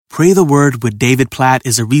Pray the Word with David Platt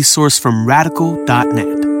is a resource from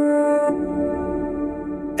radical.net.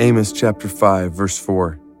 Amos chapter 5, verse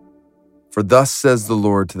 4. For thus says the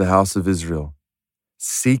Lord to the house of Israel,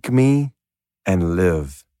 seek me and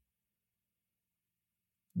live.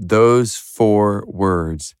 Those 4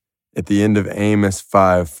 words at the end of Amos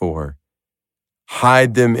 5:4.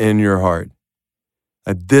 Hide them in your heart.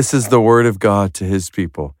 This is the word of God to his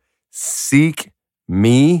people. Seek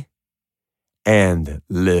me and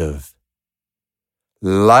live.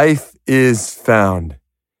 Life is found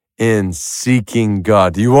in seeking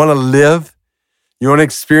God. Do you want to live? You want to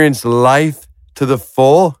experience life to the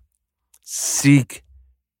full? Seek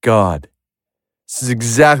God. This is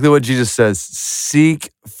exactly what Jesus says.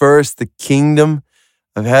 Seek first the kingdom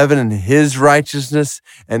of heaven and his righteousness,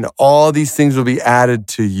 and all these things will be added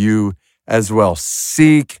to you as well.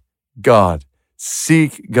 Seek God.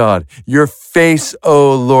 Seek God. Your face,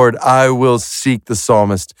 O Lord, I will seek, the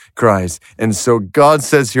psalmist cries. And so God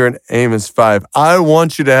says here in Amos 5, I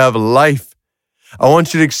want you to have life. I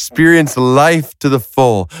want you to experience life to the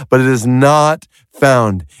full, but it is not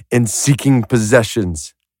found in seeking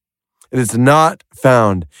possessions. It is not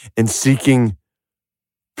found in seeking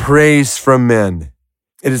praise from men.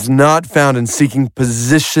 It is not found in seeking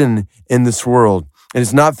position in this world. It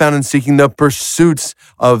is not found in seeking the pursuits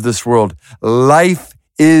of this world. Life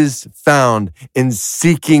is found in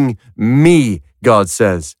seeking me, God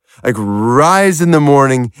says. Like, rise in the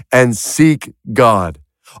morning and seek God.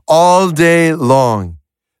 All day long,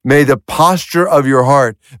 may the posture of your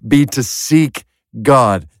heart be to seek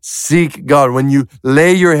God. Seek God. When you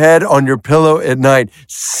lay your head on your pillow at night,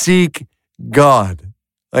 seek God.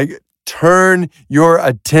 Like, turn your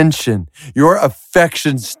attention, your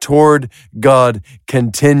affections toward God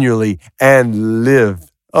continually and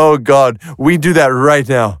live. Oh God, we do that right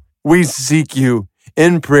now. We seek you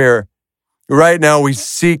in prayer. Right now, we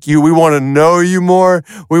seek you. We want to know you more.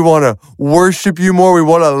 We want to worship you more. We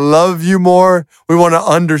want to love you more. We want to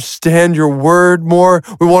understand your word more.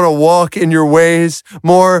 We want to walk in your ways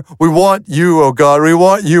more. We want you, oh God. We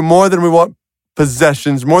want you more than we want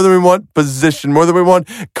possessions, more than we want position, more than we want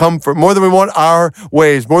comfort, more than we want our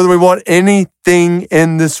ways, more than we want anything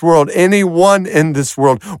in this world, anyone in this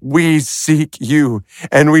world. We seek you,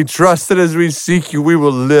 and we trust that as we seek you, we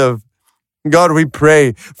will live. God, we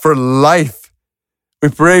pray for life. We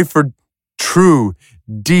pray for true,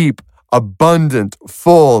 deep, abundant,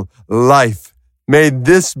 full life. May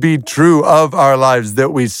this be true of our lives,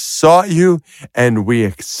 that we sought you and we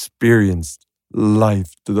experienced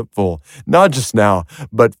life to the full, not just now,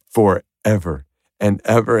 but forever and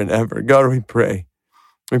ever and ever. God, we pray.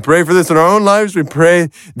 We pray for this in our own lives. We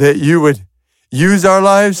pray that you would use our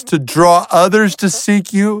lives to draw others to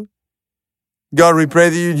seek you. God, we pray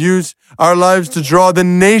that you'd use our lives to draw the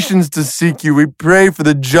nations to seek you. We pray for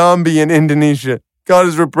the Jambi in Indonesia. God,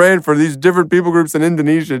 as we're praying for these different people groups in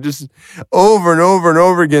Indonesia, just over and over and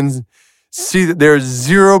over again, see that there's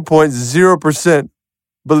 0.0%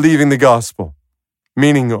 believing the gospel.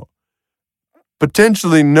 Meaning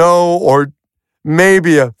potentially no, or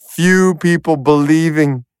maybe a few people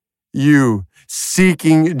believing you,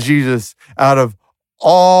 seeking Jesus out of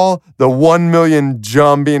all the 1 million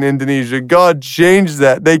Jambi in Indonesia. God, change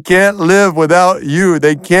that. They can't live without you.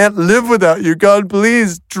 They can't live without you. God,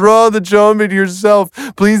 please draw the Jambi to yourself.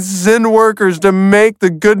 Please send workers to make the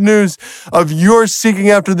good news of your seeking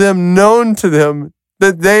after them known to them,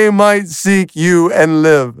 that they might seek you and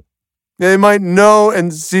live. They might know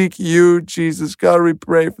and seek you, Jesus. God, we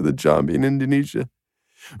pray for the Jambi in Indonesia.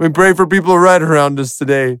 We pray for people right around us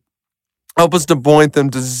today. Help us to point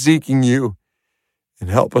them to seeking you,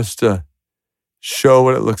 and help us to show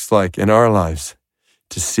what it looks like in our lives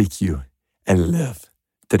to seek you and live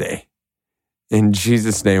today. In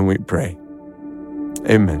Jesus' name we pray.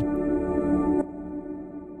 Amen.